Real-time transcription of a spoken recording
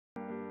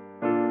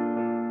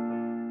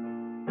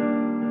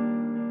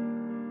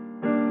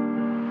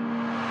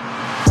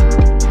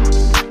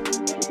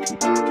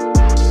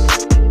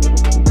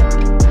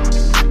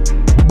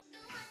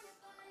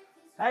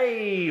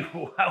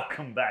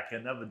Welcome back.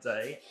 Another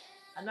day,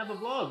 another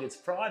vlog. It's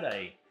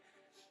Friday.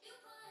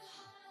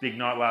 Big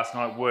night last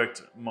night.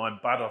 Worked my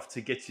butt off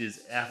to get you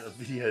out a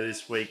video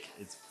this week.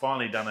 It's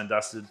finally done and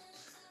dusted.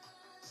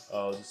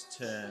 I'll just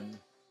turn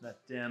that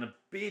down a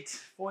bit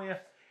for you.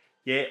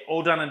 Yeah,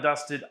 all done and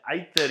dusted.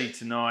 8:30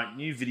 tonight.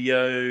 New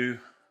video.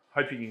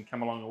 Hope you can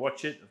come along and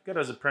watch it. I've got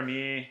it as a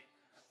premiere.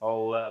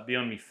 I'll be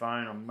on my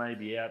phone. I may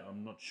be out.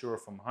 I'm not sure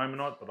if I'm home or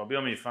not, but I'll be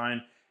on my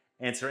phone.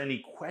 Answer any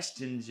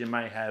questions you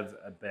may have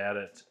about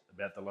it,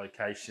 about the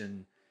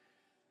location,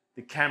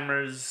 the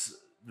cameras,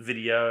 the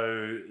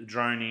video,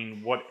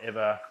 droning,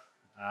 whatever.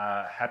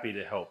 Happy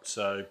to help.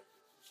 So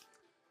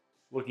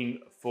looking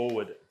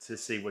forward to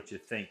see what you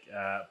think.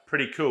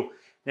 Pretty cool.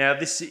 Now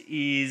this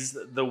is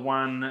the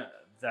one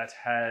that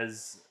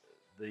has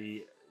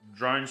the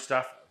drone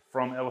stuff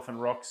from Elephant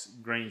Rocks,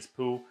 Greens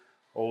Pool.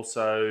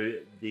 Also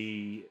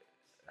the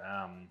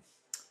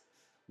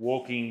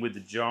walking with the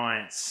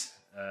giants,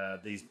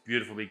 these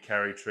beautiful big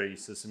carry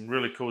trees. So some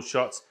really cool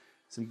shots,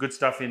 some good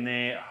stuff in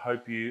there.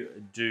 Hope you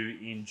do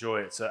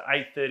enjoy it. So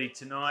 8:30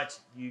 tonight,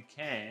 you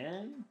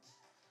can,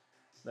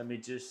 let me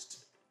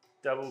just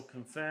double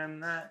confirm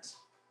that.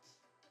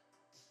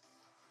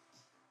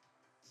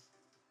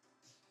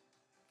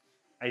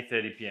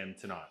 8:30 p.m.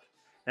 tonight.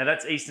 Now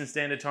that's Eastern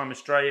Standard Time,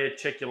 Australia.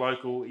 Check your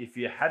local. If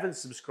you haven't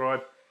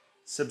subscribed,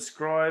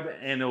 subscribe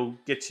and it'll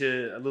get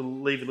you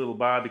leave a little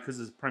bar because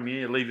it's a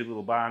premiere, leave you a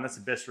little bar, and that's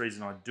the best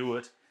reason I do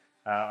it.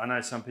 I know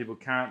some people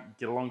can't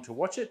get along to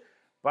watch it,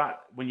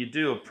 but when you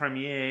do a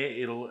premiere,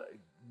 it'll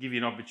give you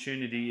an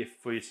opportunity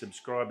for your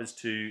subscribers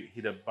to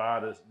hit a bar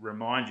to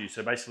remind you.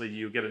 So basically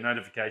you'll get a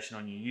notification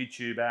on your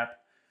YouTube app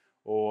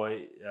or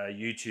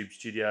YouTube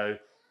Studio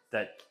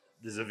that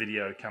there's a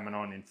video coming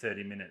on in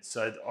 30 minutes.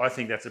 So I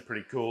think that's a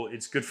pretty cool.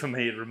 It's good for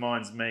me. It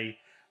reminds me.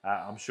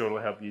 I'm sure it'll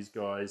help you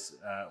guys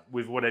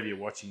with whatever you're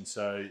watching.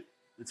 So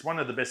it's one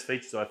of the best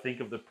features, I think,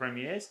 of the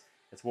premieres.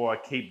 That's why I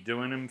keep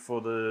doing them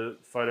for the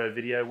photo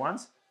video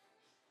ones.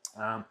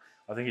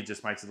 I think it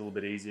just makes it a little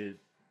bit easier.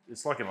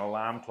 It's like an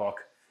alarm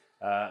clock,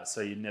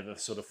 so you never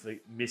sort of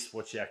miss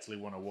what you actually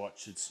want to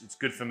watch. It's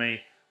good for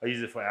me. I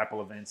use it for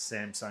Apple events,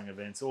 Samsung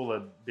events, all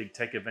the big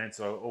tech events.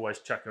 I always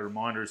chuck a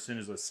reminder as soon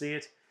as I see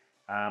it.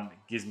 It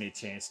gives me a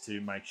chance to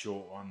make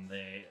sure I'm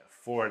there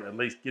for it. At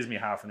least gives me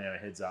half an hour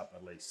heads up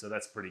at least. So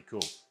that's pretty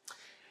cool.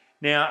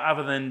 Now,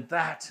 other than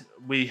that,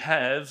 we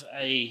have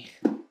a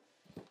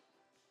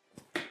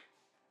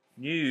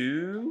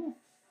new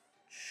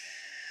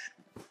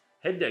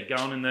head deck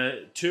going in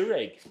the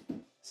Touareg.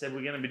 Said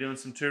we're going to be doing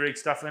some Touareg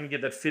stuff. We're going to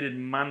get that fitted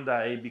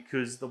Monday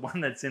because the one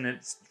that's in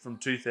it's from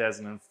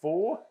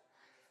 2004.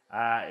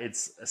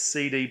 It's a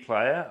CD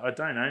player. I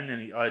don't own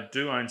any. I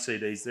do own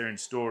CDs. They're in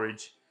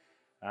storage.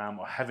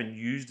 I haven't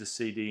used a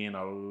CD in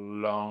a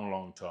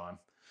long time.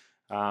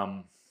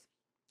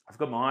 I've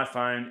got my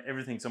iPhone.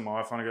 Everything's on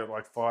my iPhone. I've got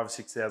like 5,000 or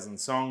 6,000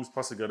 songs.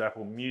 Plus I've got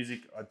Apple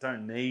Music. I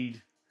don't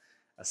need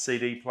a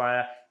CD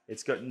player.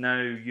 It's got no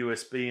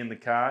USB in the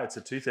car. It's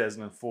a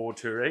 2004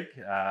 Touareg.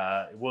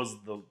 It was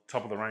the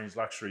top of the range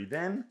luxury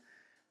then.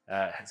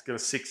 It's got a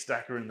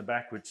 6-stacker in the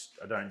back, which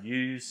I don't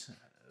use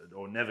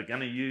or never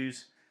gonna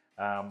use.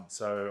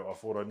 So I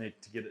thought I need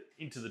to get it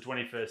into the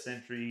 21st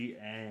century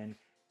and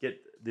get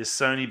this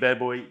Sony bad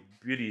boy.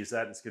 Beauty is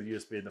that it's got a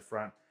USB in the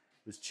front.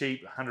 It was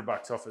cheap,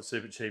 $100 off. It's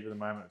super cheap at the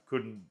moment. I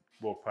couldn't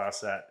walk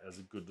past that as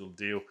a good little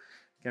deal.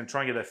 Going to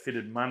try and get that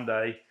fitted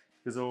Monday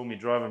because all me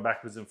driving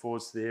backwards and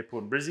forwards to the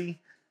airport in Brizzy.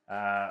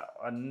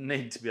 I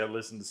need to be able to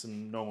listen to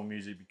some normal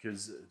music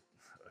because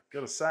I've got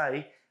to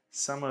say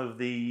some of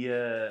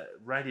the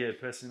radio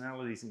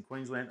personalities in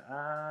Queensland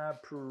are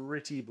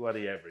pretty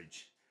bloody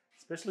average,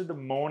 especially the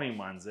morning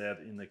ones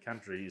out in the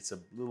country. It's a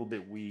little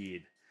bit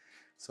weird.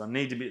 So I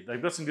need to be,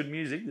 they've got some good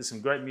music, there's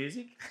some great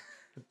music,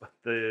 but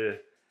the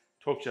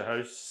talk show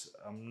hosts,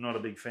 I'm not a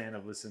big fan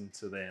of listening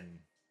to them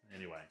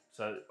anyway.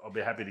 So I'll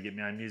be happy to get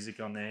my own music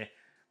on there.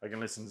 I can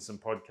listen to some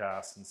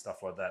podcasts and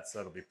stuff like that. So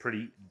that'll be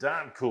pretty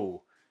darn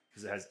cool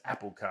because it has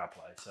Apple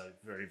CarPlay. So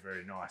very,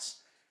 very nice.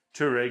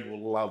 Touareg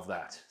will love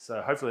that.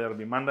 So hopefully that'll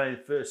be Monday,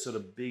 the first sort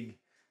of big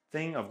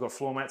thing. I've got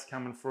floor mats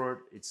coming for it.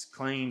 It's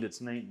cleaned,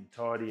 it's neat and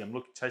tidy.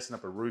 I'm chasing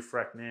up a roof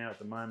rack now at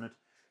the moment.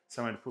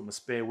 Somewhere to put my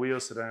spare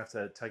wheels so I don't have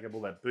to take up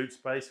all that boot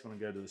space when I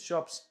go to the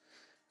shops.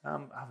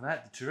 Other than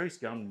that, the Touareg's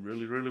going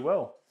really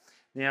well.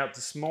 Now,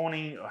 this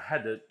morning I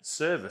had a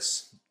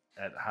service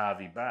at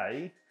Hervey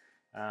Bay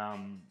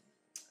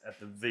at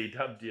the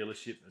VW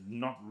dealership.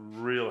 Not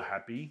real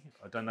happy.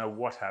 I don't know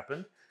what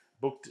happened.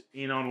 Booked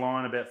in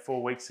online about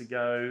 4 weeks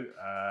ago.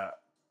 I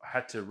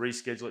had to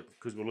reschedule it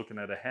because we're looking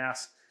at a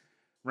house.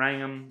 Rang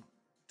them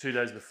 2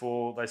 days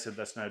before. They said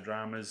that's no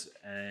dramas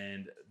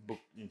and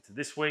booked into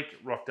this week.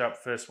 Rocked up,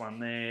 first one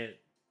there.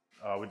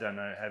 Oh, we don't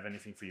have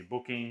anything for your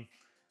booking.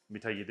 Let me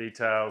take your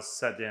details.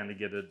 Sat down to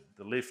get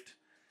the lift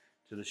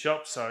to the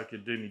shop so I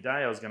could do my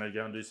day. I was going to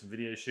go and do some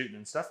video shooting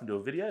and stuff and do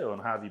a video on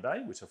Hervey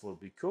Bay, which I thought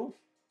would be cool.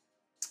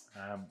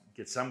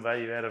 Get some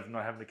value out of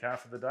not having the car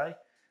for the day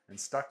and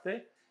stuck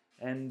there.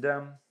 And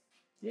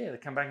yeah, they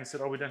come back and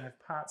said, oh, we don't have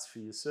parts for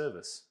your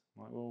service.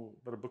 I'm like, well,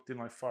 but I booked in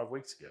like 5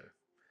 weeks ago.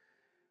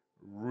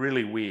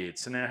 Really weird.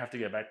 So now I have to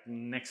go back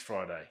next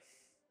Friday.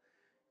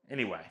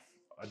 Anyway,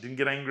 I didn't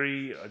get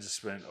angry. I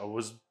just went, I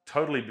was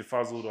totally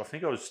befuddled. I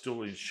think I was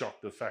still in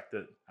shock the fact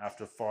that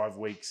after 5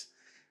 weeks,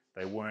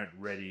 they weren't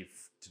ready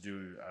to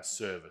do a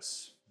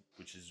service,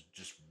 which is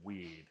just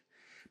weird.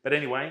 But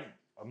anyway,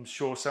 I'm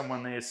sure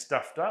someone there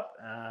stuffed up.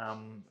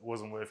 It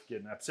wasn't worth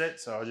getting upset.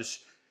 So I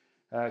just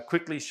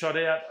quickly shot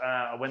out.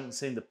 I went and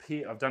seen the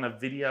pier. I've done a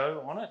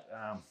video on it.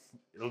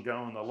 It'll go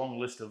on the long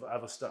list of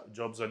other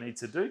jobs I need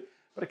to do.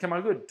 But it came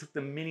out good. Took the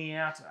Mini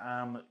out,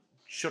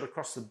 shot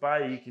across the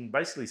bay. You can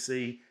basically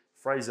see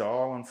Fraser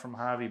Island from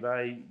Hervey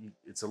Bay.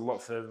 It's a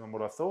lot further than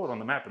what I thought. On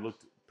the map it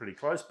looked pretty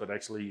close, but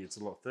actually it's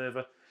a lot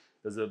further.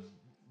 There's a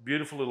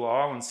beautiful little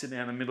island sitting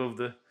out in the middle of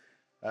the,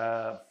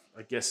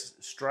 I guess,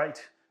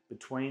 strait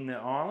between the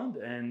island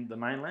and the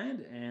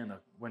mainland. And I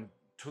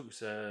took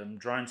some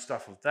drone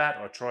stuff of that.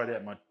 I tried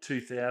out my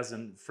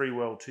 2000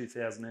 Freewell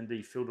 2000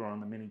 ND filter on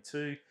the Mini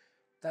 2.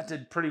 That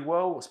did pretty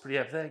well. I was pretty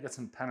happy there. Got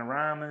some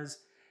panoramas.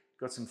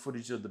 Got some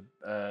footage of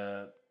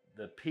the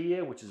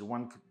pier, which is a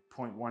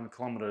 1.1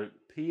 kilometre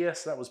pier,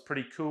 so that was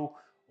pretty cool.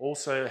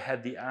 Also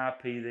had the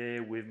RP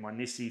there with my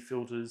Nissi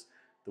filters,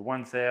 the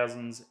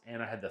 1000s,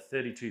 and I had the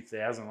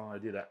 32,000 and I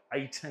did a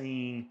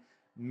 18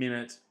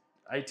 minutes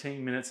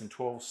and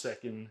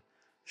 12-second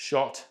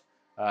shot.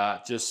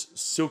 Just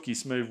silky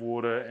smooth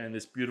water and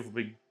this beautiful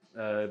big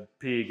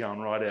pier going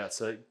right out.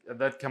 So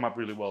that came up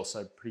really well,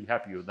 so pretty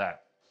happy with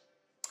that.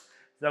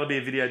 That'll be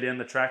a video down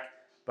the track.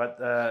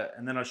 But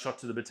and then I shot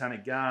to the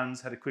Botanic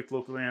Gardens, had a quick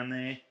look around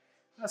there.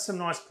 That's some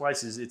nice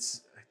places.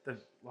 It's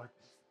like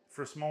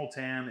for a small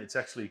town, it's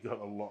actually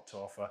got a lot to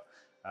offer.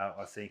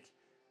 I think.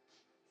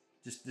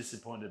 Just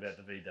disappointed about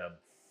the VW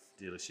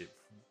dealership.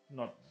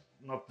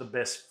 Not the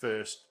best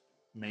first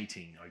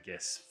meeting, I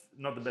guess.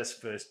 Not the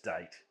best first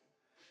date.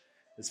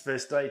 As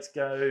first dates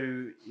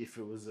go, if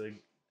it was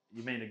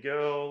you meet a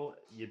girl,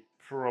 you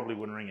probably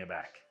wouldn't ring her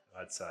back,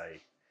 I'd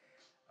say.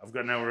 I've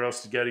got nowhere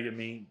else to go to get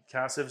me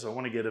car service. I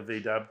want to get a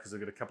VW because I've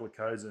got a couple of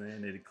codes and I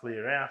need to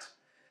clear out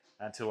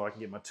until I can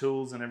get my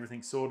tools and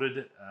everything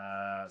sorted.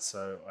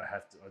 So I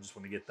just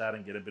want to get that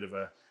and get a bit of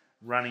a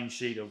running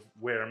sheet of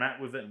where I'm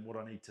at with it and what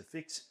I need to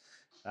fix.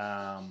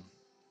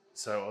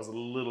 So I was a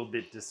little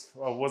bit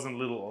I wasn't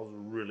little, I was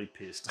really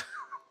pissed.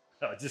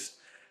 I just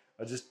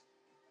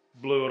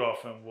blew it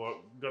off and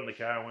got in the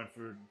car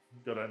and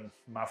got a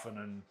muffin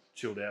and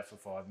chilled out for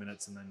 5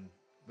 minutes and then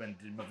went and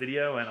did my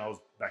video and I was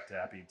back to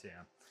happy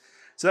town.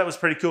 So that was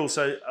pretty cool.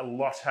 So a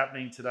lot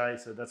happening today.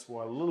 So that's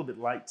why a little bit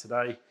late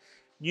today.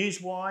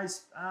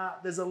 News-wise,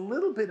 there's a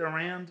little bit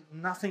around,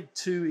 nothing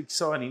too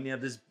exciting. Now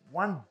there's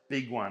one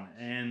big one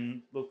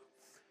and look,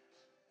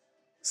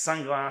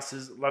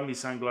 sunglasses, love me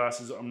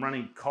sunglasses. I'm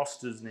running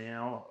Costas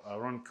now. I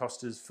run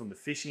Costas from the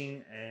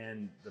fishing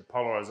and the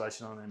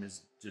polarization on them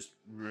is just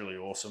really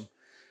awesome.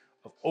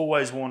 I've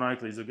always worn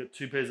Oakleys. I've got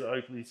 2 pairs of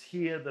Oakleys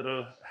here that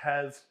I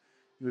have.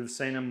 You would have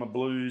seen them, my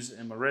blues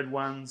and my red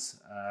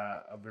ones.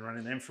 I've been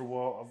running them for a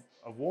while.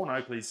 I've worn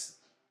Oakleys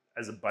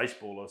as a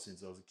baseballer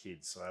since I was a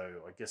kid, so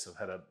I guess I've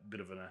had a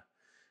bit of an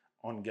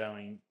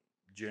ongoing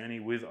journey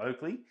with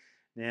Oakley.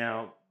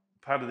 Now,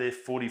 part of their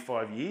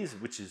 45 years,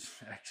 which is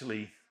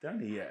actually they're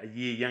only a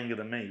year younger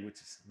than me, which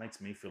makes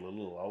me feel a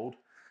little old.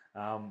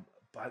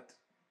 But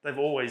they've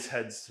always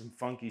had some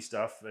funky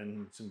stuff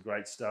and some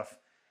great stuff.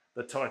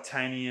 The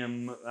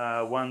titanium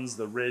ones,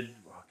 the red,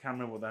 I can't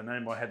remember what they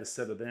named. I had a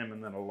set of them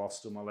and then I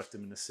lost them. I left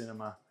them in the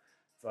cinema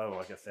for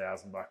like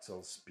 $1,000.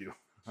 I'll spew.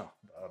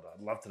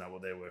 I'd love to know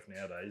what they're worth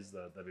nowadays.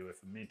 They'd be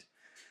worth a mint.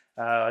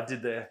 I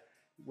did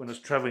when I was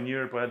traveling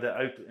Europe, I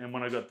had and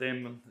when I got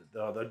them,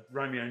 the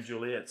Romeo and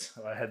Juliets,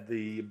 I had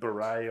the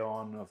beret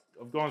on.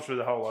 I've gone through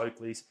the whole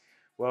Oakleys.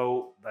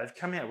 Well, they've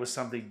come out with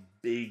something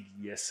big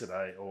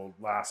yesterday or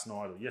last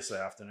night or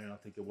yesterday afternoon, I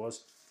think it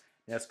was.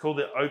 Now, it's called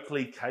the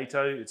Oakley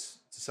Kato. It's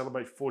to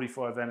celebrate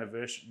 45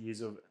 anniversary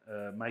years of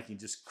making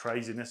just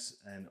craziness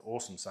and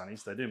awesome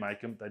sunnies. They do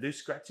make them. They do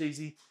scratch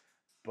easy,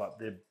 but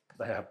they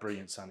are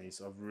brilliant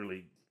sunnies.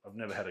 I've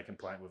never had a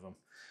complaint with them.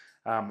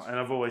 And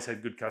I've always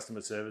had good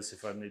customer service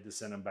if I need to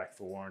send them back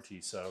for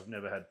warranty, so I've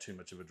never had too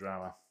much of a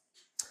drama.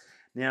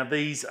 Now,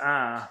 these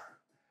are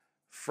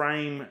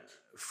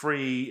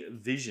frame-free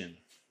vision,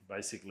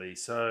 basically.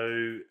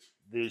 So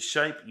the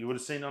shape you would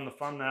have seen on the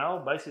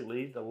thumbnail,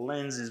 basically the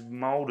lens is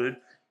molded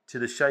to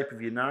the shape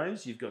of your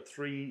nose. You've got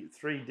three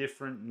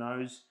different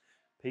nose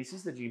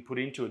pieces that you can put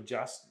in to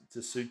adjust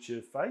to suit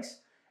your face.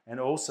 And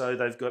also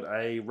they've got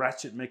a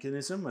ratchet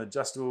mechanism,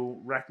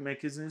 adjustable rack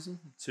mechanism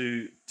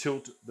to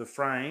tilt the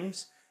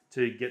frames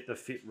to get the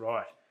fit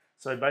right.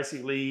 So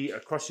basically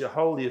across your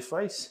whole of your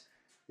face,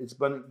 it's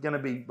going to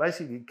be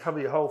basically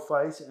cover your whole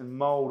face and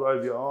mold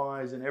over your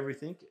eyes and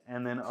everything,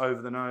 and then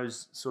over the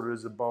nose sort of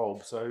as a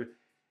bulb. So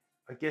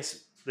I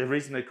guess the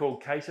reason they're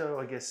called Kato,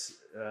 I guess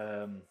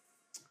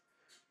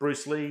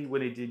Bruce Lee,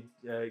 when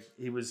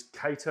he was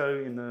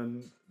Kato in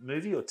the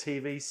movie or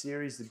TV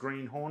series, The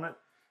Green Hornet,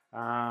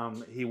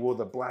 he wore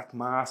the black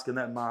mask, and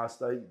that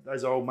mask,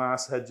 those old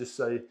masks had just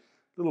a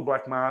little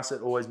black mask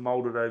that always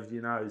molded over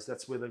your nose.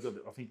 That's where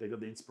I think they got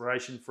the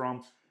inspiration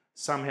from.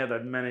 somehow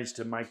they've managed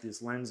to make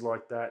this lens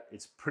like that.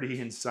 It's pretty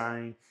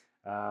insane.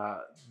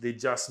 The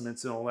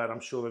adjustments and all that, I'm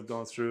sure they've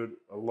gone through it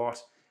a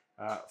lot.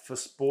 For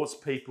sports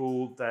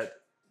people that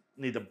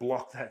need to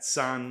block that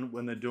sun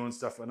when they're doing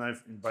stuff, I know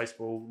in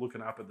baseball,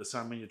 looking up at the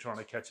sun when you're trying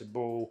to catch a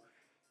ball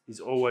is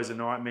always a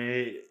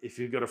nightmare. If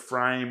you've got a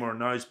frame or a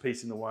nose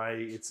piece in the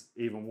way, it's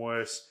even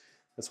worse.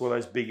 That's why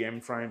those big M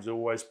frames are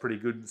always pretty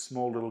good.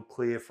 Small little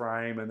clear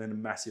frame and then a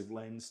massive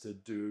lens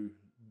to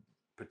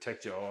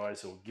protect your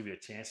eyes or give you a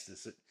chance to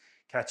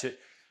catch it.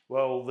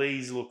 Well,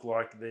 these look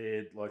like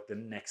they're like the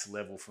next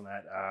level from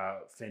that.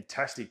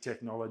 Fantastic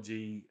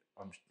technology.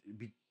 It'd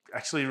be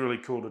actually really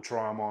cool to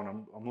try them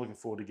on. I'm looking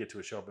forward to get to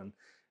a shop and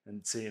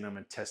seeing them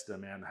and test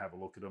them out and have a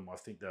look at them. I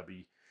think they're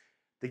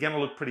going to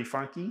look pretty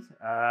funky.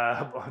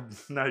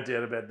 No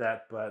doubt about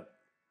that. But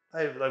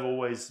they've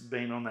always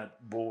been on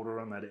that border,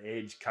 on that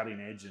edge, cutting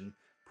edge, and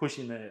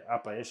pushing the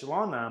upper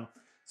echelon.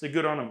 So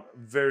good on them.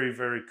 Very,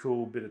 very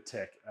cool bit of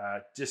tech.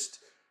 Just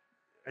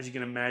as you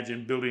can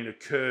imagine, building a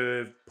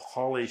curved,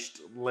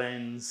 polished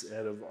lens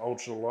out of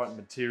ultralight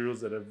materials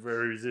that are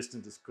very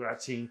resistant to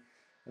scratching,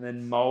 and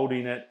then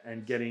molding it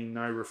and getting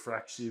no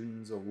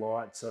refractions of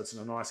light, so it's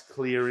a nice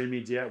clear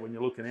image out when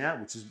you're looking out,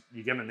 which is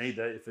you're going to need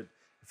that if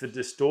it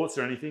distorts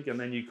or anything, and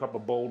then you cop a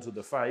ball to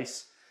the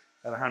face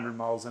at 100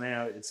 miles an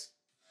hour,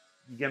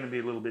 you're going to be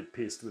a little bit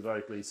pissed with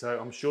Oakley. So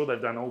I'm sure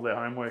they've done all their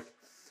homework.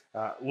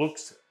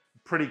 Looks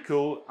pretty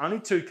cool.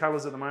 Only two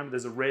colours at the moment.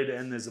 There's a red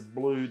and there's a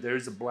blue. There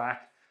is a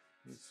black.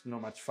 It's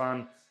not much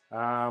fun.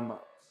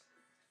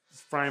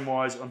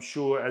 Frame-wise, I'm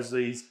sure as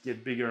these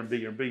get bigger and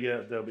bigger and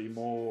bigger, there'll be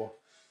more.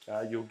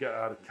 You'll get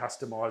able to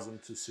customise them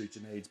to suit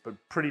your needs. But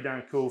pretty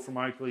darn cool from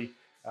Oakley.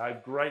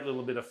 Great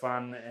little bit of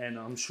fun, and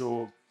I'm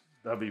sure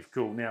they'll be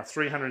cool. Now,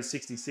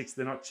 366,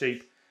 they're not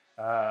cheap.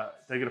 They're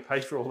going to pay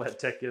for all that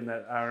tech and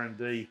that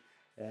R&D.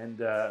 And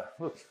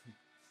look,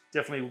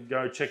 definitely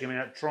go check them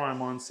out. Try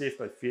them on, see if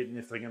they fit and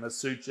if they're going to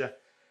suit you.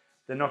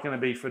 They're not going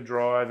to be for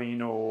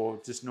driving or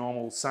just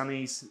normal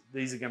sunnies.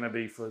 These are going to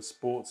be for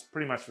sports,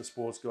 pretty much for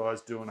sports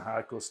guys doing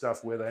hardcore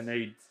stuff where they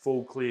need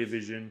full clear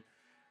vision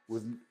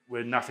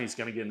where nothing's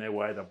going to get in their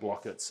way to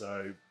block it.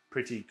 So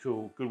pretty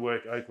cool. Good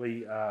work,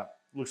 Oakley.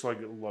 Looks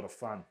like a lot of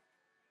fun.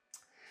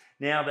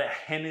 Now the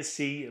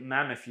Hennessy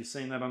Mammoth, you've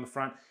seen that on the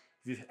front.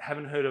 If you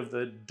haven't heard of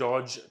the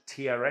Dodge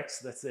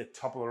TRX, that's their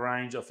top of the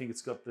range. I think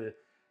it's got the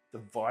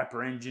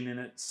Viper engine in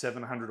it,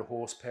 700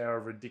 horsepower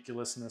of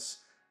ridiculousness.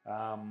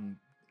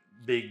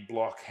 Big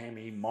block,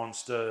 Hemi,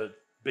 monster,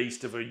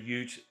 beast of a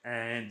ute.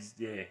 And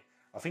yeah,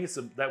 I think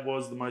that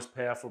was the most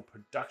powerful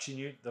production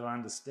ute that I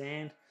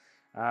understand.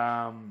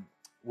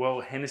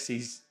 Well,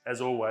 Hennessy's,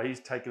 as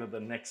always, taken it the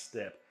next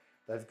step.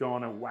 They've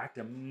gone and whacked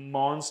a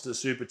monster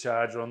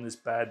supercharger on this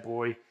bad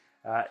boy.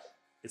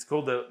 It's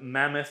called the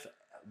Mammoth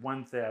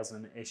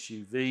 1000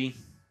 SUV.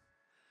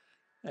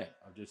 Yeah,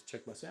 I've just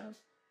checked my sound.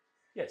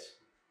 Yes.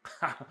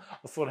 I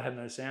thought I had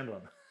no sound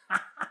on.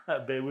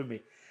 Bear with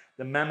me.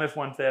 The Mammoth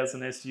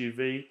 1000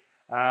 SUV.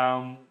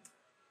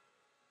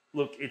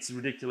 Look, it's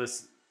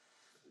ridiculous.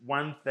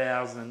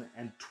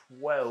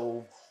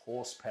 1,012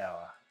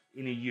 horsepower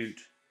in a ute.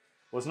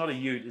 Well, it's not a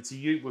ute. It's a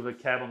ute with a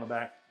cab on the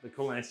back. They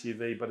call it an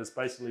SUV, but it's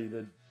basically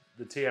the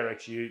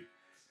TRX ute,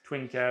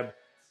 twin cab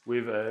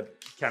with a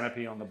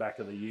canopy on the back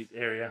of the ute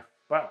area.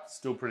 But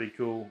still pretty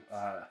cool.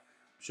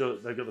 Sure,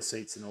 they've got the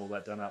seats and all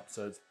that done up,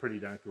 so it's pretty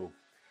darn cool.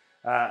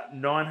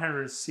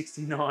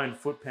 969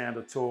 foot-pound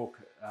of torque.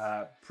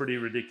 Pretty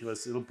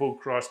ridiculous. It'll pull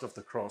Christ off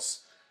the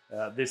cross.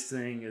 This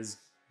thing is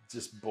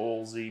just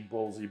ballsy,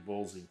 ballsy,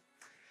 ballsy.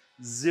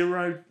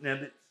 Now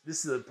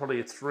this is probably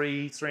a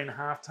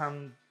 3.5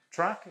 ton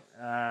truck.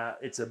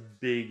 It's a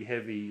big,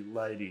 heavy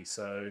lady.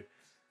 So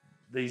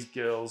these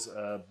girls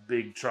are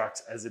big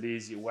trucks as it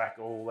is. You whack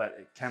all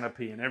that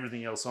canopy and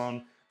everything else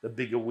on, the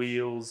bigger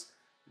wheels,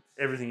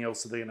 everything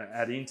else that they're going to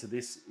add into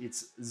this.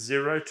 It's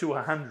 0 to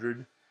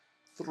 100,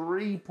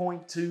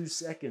 3.2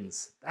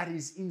 seconds. That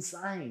is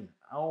insane.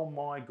 Oh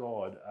my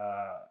God.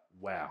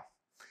 Wow.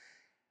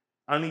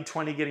 Only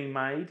 20 getting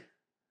made.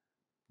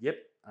 Yep,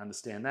 I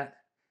understand that.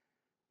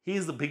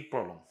 Here's the big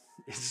problem.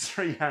 It's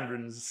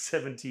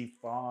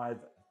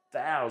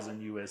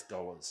 $375,000 US.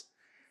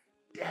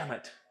 Damn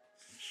it.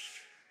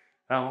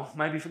 Oh,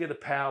 maybe if I get the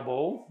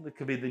Powerball, that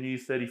could be the new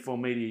 34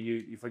 metre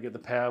ute if I get the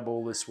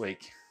Powerball this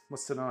week.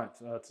 What's tonight?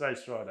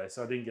 Today's Friday,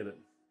 so I didn't get it.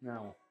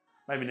 No,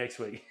 maybe next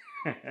week.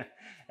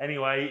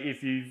 Anyway,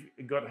 if you've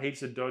got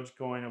heaps of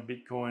Dogecoin or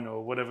Bitcoin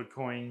or whatever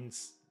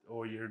coins,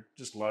 or you're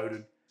just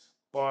loaded,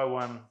 buy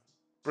one,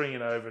 bring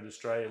it over to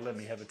Australia, let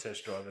me have a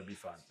test drive, that'd be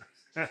fun.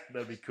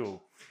 That'd be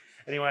cool.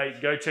 Anyway,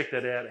 go check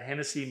that out.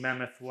 Hennessy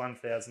Mammoth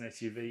 1000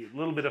 SUV. A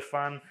little bit of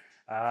fun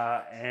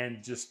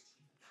and just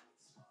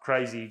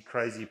crazy,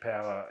 crazy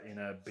power in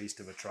a beast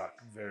of a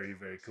truck. Very,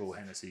 very cool,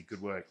 Hennessy.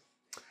 Good work.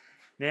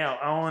 Now,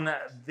 on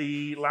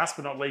the last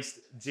but not least,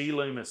 G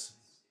Loomis.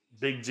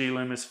 Big G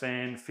Loomis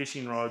fan.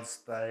 Fishing rods.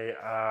 They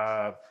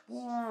are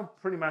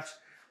pretty much,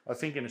 I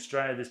think in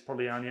Australia, there's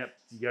probably only up,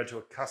 you go to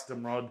a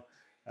custom rod.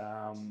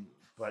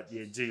 But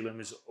yeah, Geelong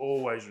is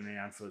always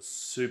renowned for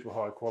super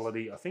high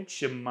quality. I think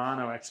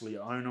Shimano actually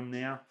own them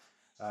now.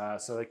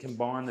 So they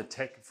combine the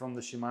tech from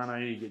the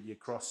Shimano, you get your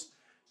cross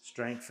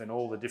strength and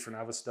all the different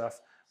other stuff.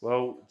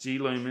 Well, G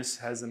Loomis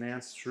has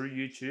announced through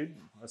YouTube,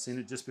 I've seen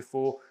it just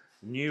before,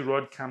 new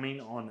rod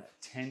coming on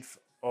 10th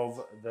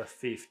of the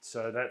 5th.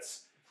 So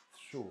that's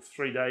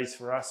 3 days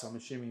for us. I'm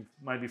assuming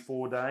maybe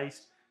 4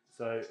 days.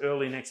 So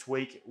early next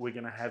week, we're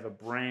going to have a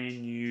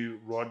brand new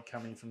rod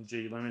coming from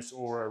G Loomis,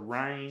 or a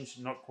range,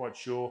 not quite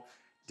sure.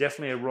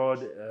 Definitely a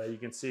rod. You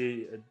can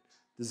see a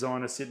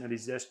designer sitting at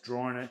his desk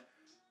drawing it.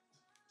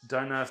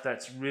 Don't know if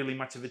that's really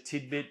much of a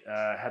tidbit.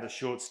 Had a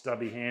short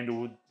stubby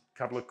handle,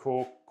 couple of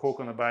cork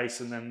on the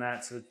base, and then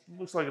that. So it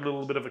looks like a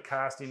little bit of a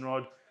casting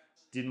rod.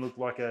 Didn't look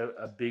like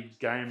a big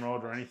game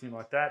rod or anything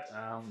like that.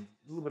 A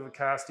little bit of a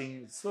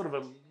casting, sort of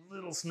a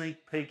little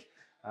sneak peek.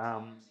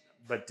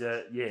 But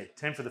yeah,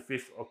 10 for the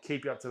 5th. I'll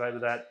keep you up to date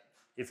with that.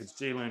 If it's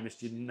G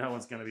Loomis, you know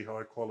it's going to be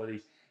high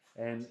quality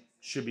and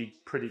should be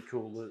pretty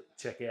cool to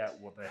check out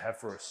what they have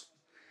for us.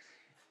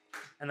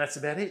 And that's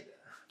about it.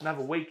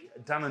 Another week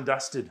done and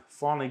dusted.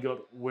 Finally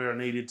got where I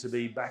needed to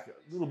be, back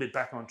a little bit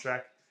back on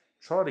track.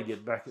 Trying to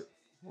get there.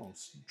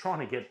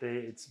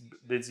 It's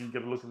busy. Got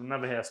to look at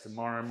another house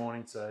tomorrow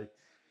morning. So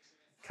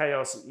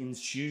chaos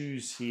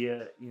ensues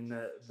here in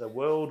the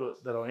world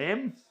that I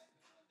am.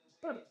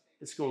 But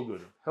it's all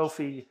good.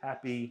 Healthy,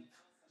 happy,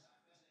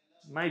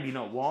 maybe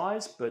not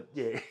wise, but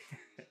yeah,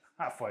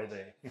 halfway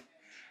there.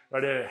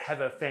 Right,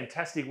 have a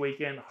fantastic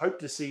weekend. Hope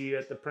to see you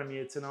at the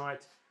premiere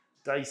tonight.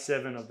 Day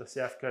 7 of the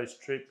South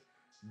Coast trip.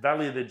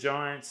 Valley of the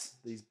Giants,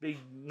 these big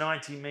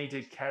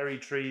 90-metre carry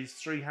trees,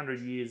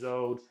 300 years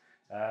old.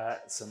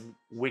 Some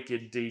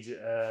wicked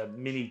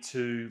Mini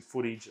 2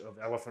 footage of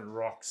Elephant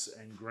Rocks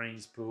and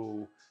Greens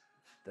Pool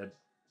that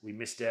we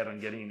missed out on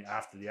getting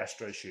after the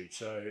Astro shoot.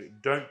 So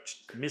don't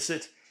miss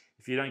it.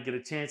 If you don't get a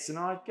chance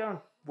tonight, go and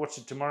watch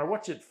it tomorrow.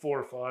 Watch it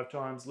 4 or 5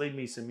 times. Leave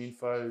me some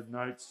info,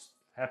 notes,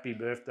 happy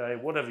birthday,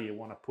 whatever you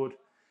want to put.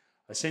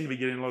 I seem to be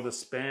getting a lot of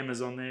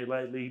spammers on there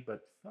lately,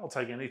 but I'll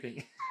take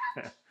anything.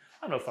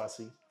 I'm not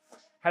fussy.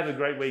 Have a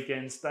great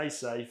weekend. Stay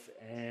safe,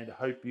 and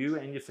hope you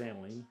and your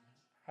family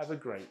have a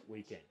great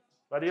weekend.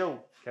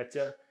 Buddy-o, catch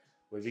ya.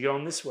 Whether you're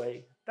going this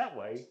way, that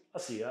way, I'll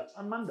see you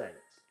on Monday.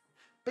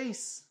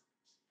 Peace.